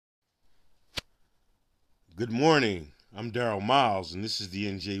Good morning. I'm Daryl Miles, and this is the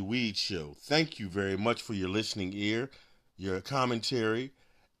NJ Weed Show. Thank you very much for your listening ear, your commentary,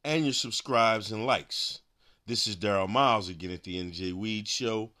 and your subscribes and likes. This is Daryl Miles again at the NJ Weed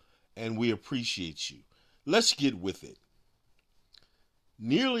Show, and we appreciate you. Let's get with it.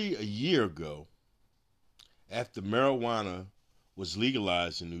 Nearly a year ago, after marijuana was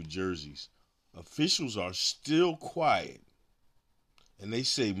legalized in New Jersey, officials are still quiet, and they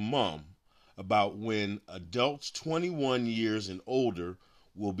say about when adults 21 years and older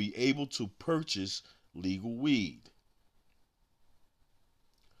will be able to purchase legal weed.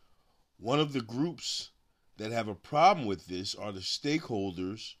 One of the groups that have a problem with this are the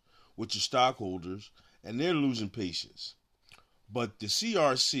stakeholders, which are stockholders, and they're losing patience. But the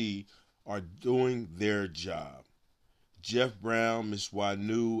CRC are doing their job. Jeff Brown, Ms.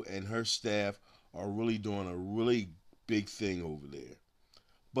 Wanu, and her staff are really doing a really big thing over there.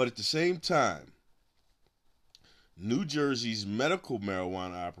 But at the same time, New Jersey's medical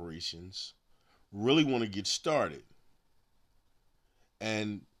marijuana operations really want to get started.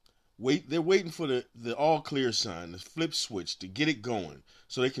 And they're waiting for the all clear sign, the flip switch to get it going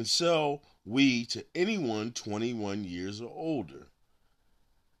so they can sell weed to anyone 21 years or older.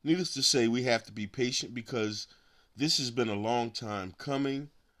 Needless to say, we have to be patient because this has been a long time coming.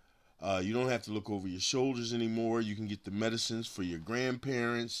 You don't have to look over your shoulders anymore. You can get the medicines for your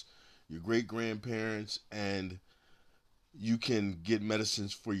grandparents, your great grandparents, and you can get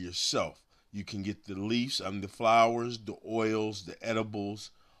medicines for yourself. You can get the leaves, the flowers, the oils, the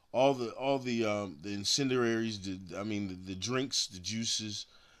edibles, the incendiaries. The drinks, the juices.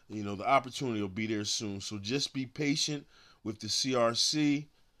 The opportunity will be there soon. So just be patient with the CRC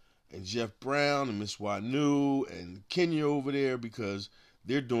and Jeff Brown and Miss Wanu and Kenya over there because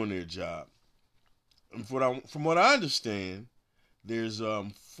they're doing their job. And from what I understand, there's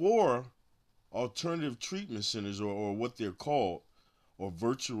four alternative treatment centers, or what they're called, or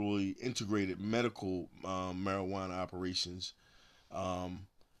virtually integrated medical marijuana operations. Um,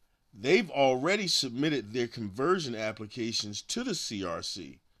 they've already submitted their conversion applications to the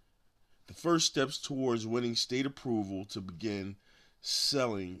CRC. The first steps towards winning state approval to begin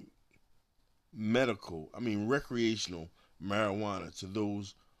selling recreational marijuana to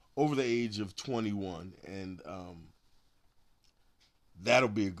those over the age of 21, and that'll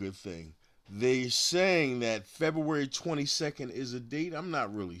be a good thing. They're saying that February 22nd is a date. I'm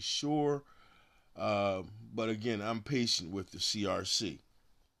not really sure. But again, I'm patient with the CRC.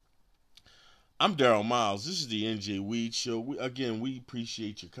 I'm Daryl Miles. This is the NJ Weed Show. We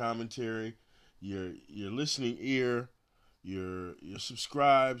appreciate your commentary, your listening ear, your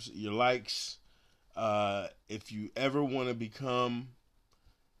subscribes, your likes. If you ever want to become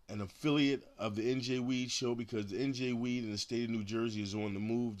an affiliate of the NJ Weed Show, because the NJ Weed in the state of New Jersey is on the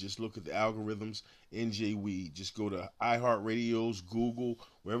move. Just look at the algorithms, NJ Weed. Just go to iHeartRadios, Google,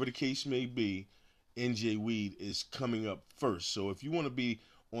 wherever the case may be. NJ Weed is coming up first. So if you want to be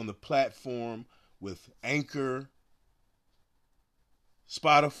on the platform with Anchor,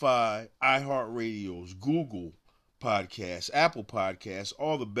 Spotify, iHeartRadios, Google Podcasts, Apple Podcasts,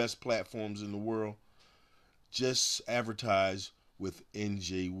 all the best platforms in the world, just advertise with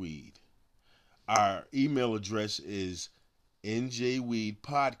NJ Weed. Our email address is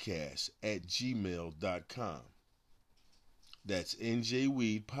njweedpodcast@gmail.com. That's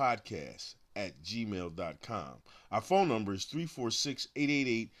njweedpodcast@gmail.com. Our phone number is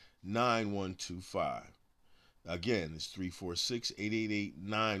 346-888-9125. Again, it's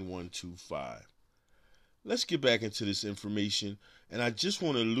 346-888-9125. Let's get back into this information, and I just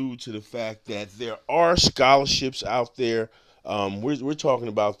want to allude to the fact that there are scholarships out there. We're talking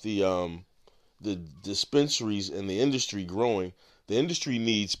about the dispensaries and the industry growing. The industry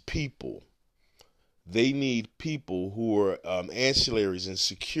needs people. They need people who are ancillaries and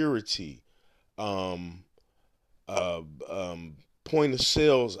security, um, uh, point of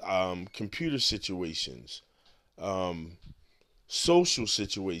sales, computer situations, um, social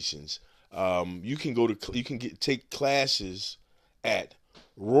situations. You can take classes at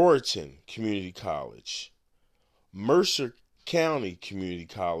Roriton Community College, Mercer County Community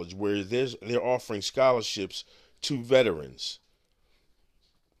College, where they're offering scholarships to veterans.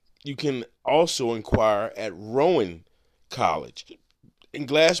 You can also inquire at Rowan College in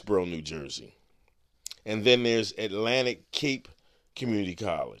Glassboro, New Jersey. And then there's Atlantic Cape Community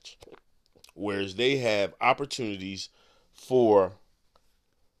College, whereas they have opportunities for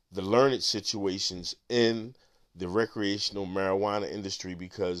the learned situations in the recreational marijuana industry,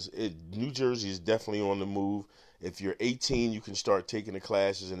 because New Jersey is definitely on the move. If you're 18, you can start taking the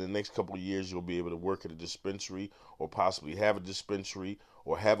classes. In the next couple of years, you'll be able to work at a dispensary, or possibly have a dispensary,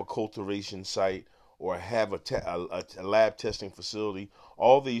 or have a cultivation site, or have a lab testing facility.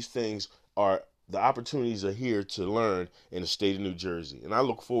 All these things are the opportunities are here to learn in the state of New Jersey. And I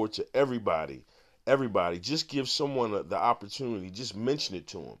look forward to everybody, just give someone the opportunity, just mention it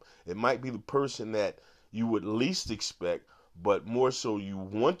to them. It might be the person that you would least expect, but more so you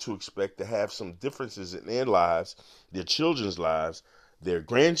want to expect to have some differences in their lives, their children's lives, their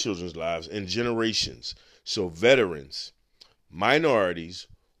grandchildren's lives, and generations. So veterans, minorities,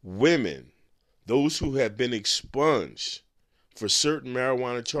 women, those who have been expunged for certain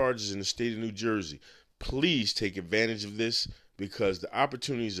marijuana charges in the state of New Jersey, please take advantage of this because the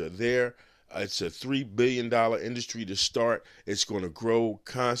opportunities are there. It's a $3 billion industry to start. It's going to grow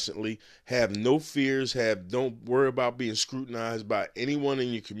constantly. Have no fears. Don't worry about being scrutinized by anyone in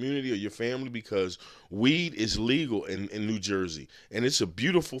your community or your family because weed is legal in New Jersey, and it's a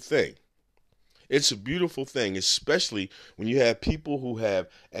beautiful thing. It's a beautiful thing, especially when you have people who have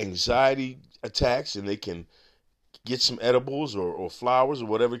anxiety attacks and they can get some edibles or flowers or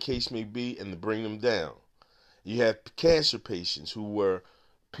whatever case may be and to bring them down. You have cancer patients who were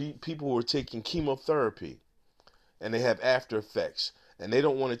people who are taking chemotherapy and they have after effects and they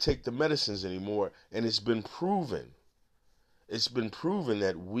don't want to take the medicines anymore. And it's been proven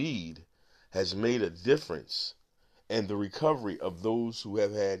that weed has made a difference in the recovery of those who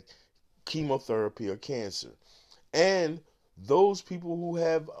have had chemotherapy or cancer. And those people who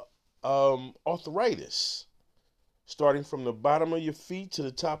have arthritis, starting from the bottom of your feet to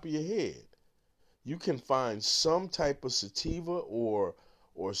the top of your head. You can find some type of sativa or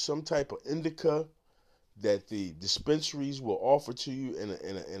some type of indica that the dispensaries will offer to you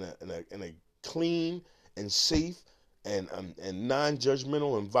in a clean and safe and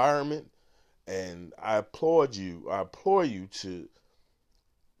non-judgmental environment. And I applaud you. I implore you to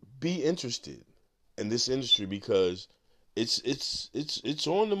be interested in this industry because it's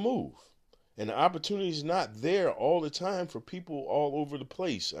on the move. And the opportunity is not there all the time for people all over the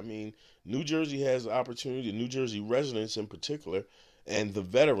place. I mean, New Jersey has the opportunity, New Jersey residents in particular, and the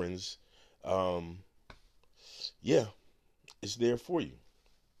veterans, yeah, it's there for you.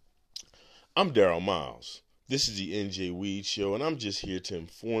 I'm Daryl Miles. This is the NJ Weed Show, and I'm just here to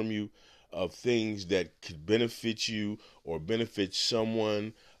inform you of things that could benefit you or benefit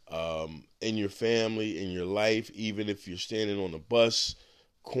someone in your family, in your life, even if you're standing on the bus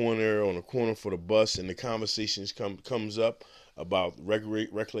on a corner for the bus and the conversations comes up about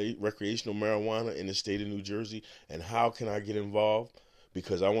recreational marijuana in the state of New Jersey and how can I get involved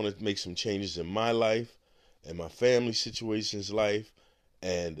because I want to make some changes in my life and my family situation's life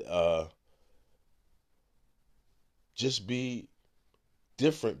and just be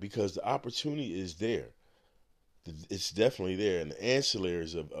different because the opportunity is there. It's definitely there, and the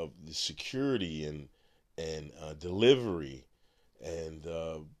ancillaries of the security and delivery and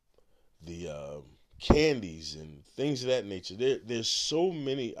the candies and things of that nature. There's so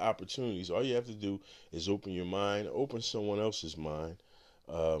many opportunities. All you have to do is open your mind, open someone else's mind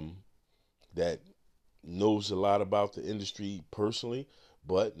that knows a lot about the industry personally.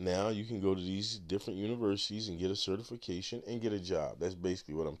 But now you can go to these different universities and get a certification and get a job. That's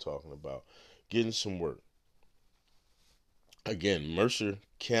basically what I'm talking about. Getting some work. Again, Mercer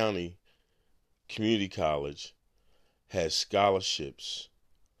County Community College has scholarships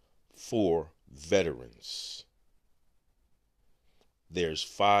for veterans. There's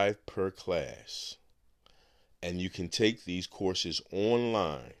 5 per class. And you can take these courses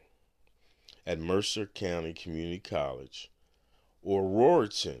online at Mercer County Community College or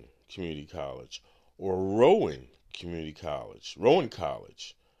Roriton Community College or Rowan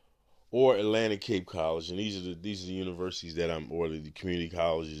College or Atlantic Cape College. And these are the universities that or the community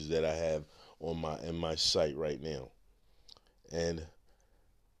colleges that I have in my site right now. And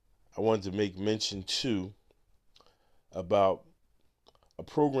I wanted to make mention too about a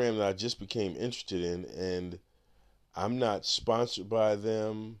program that I just became interested in, and I'm not sponsored by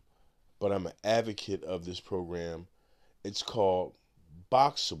them, but I'm an advocate of this program. It's called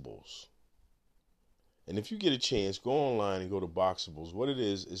Boxables. And if you get a chance, go online and go to Boxables. What it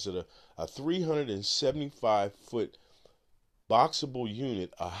is a 375-foot boxable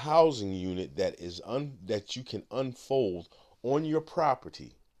unit, a housing unit that that you can unfold on your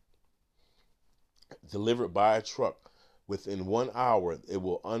property, delivered by a truck. Within 1 hour, it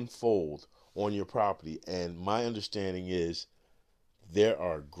will unfold on your property. And my understanding is there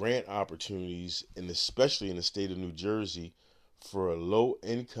are grant opportunities, and especially in the state of New Jersey, for a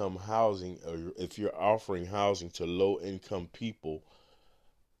low-income housing, or if you're offering housing to low-income people,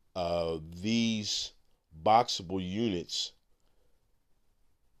 these boxable units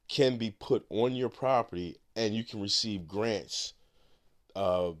can be put on your property, and you can receive grants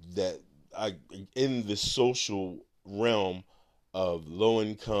that in the social realm of low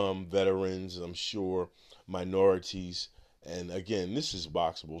income veterans, I'm sure minorities. And again, this is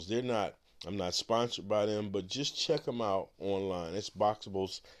Boxables. They're not. I'm not sponsored by them, but just check them out online. It's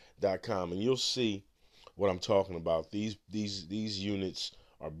Boxables.com, and you'll see what I'm talking about. These units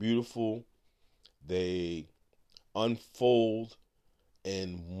are beautiful. They unfold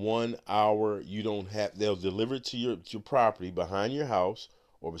in 1 hour. You don't have. They'll deliver it to your property behind your house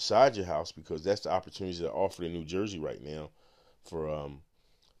or beside your house, because that's the opportunities that are offered in New Jersey right now for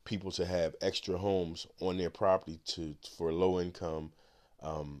people to have extra homes on their property for low income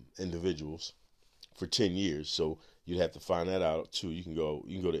individuals for 10 years. So you'd have to find that out too. You can go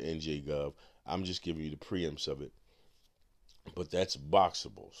to NJ.gov. I'm just giving you the preempts of it, but that's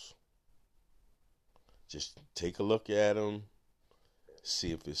Boxables. Just take a look at them,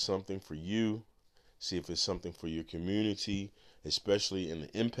 see if it's something for you, see if it's something for your community, especially in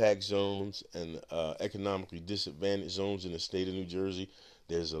the impact zones and economically disadvantaged zones in the state of New Jersey.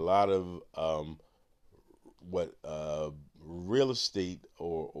 There's a lot of what real estate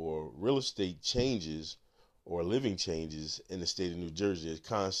or real estate changes or living changes in the state of New Jersey is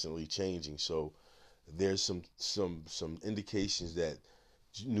constantly changing. So there's some indications that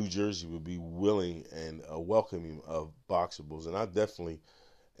New Jersey would be willing and welcoming of Boxables, and I definitely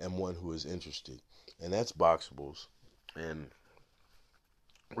am one who is interested. And that's Boxables. And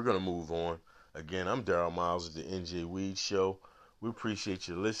we're gonna move on. Again, I'm Daryl Miles at the NJ Weed Show. We appreciate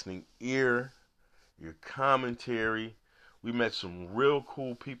your listening ear, your commentary. We met some real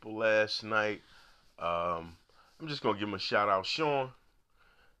cool people last night. I'm just gonna give them a shout out, Sean.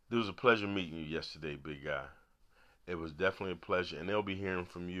 It was a pleasure meeting you yesterday, big guy. It was definitely a pleasure, and they'll be hearing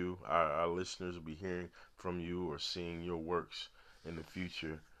from you. Our listeners will be hearing from you or seeing your works in the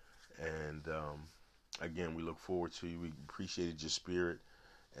future. And again, we look forward to you. We appreciated your spirit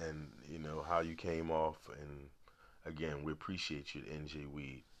and how you came off. And again, we appreciate you at NJ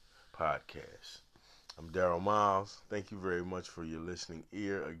Weed Podcast. I'm Daryl Miles. Thank you very much for your listening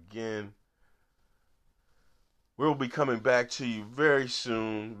ear. Again, we'll be coming back to you very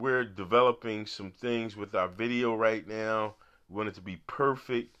soon. We're developing some things with our video right now. We want it to be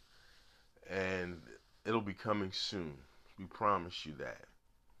perfect, and it'll be coming soon. We promise you that.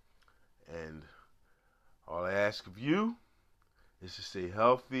 And all I ask of you is to stay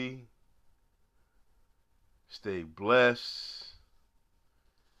healthy, stay blessed,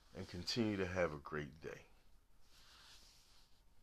 and continue to have a great day.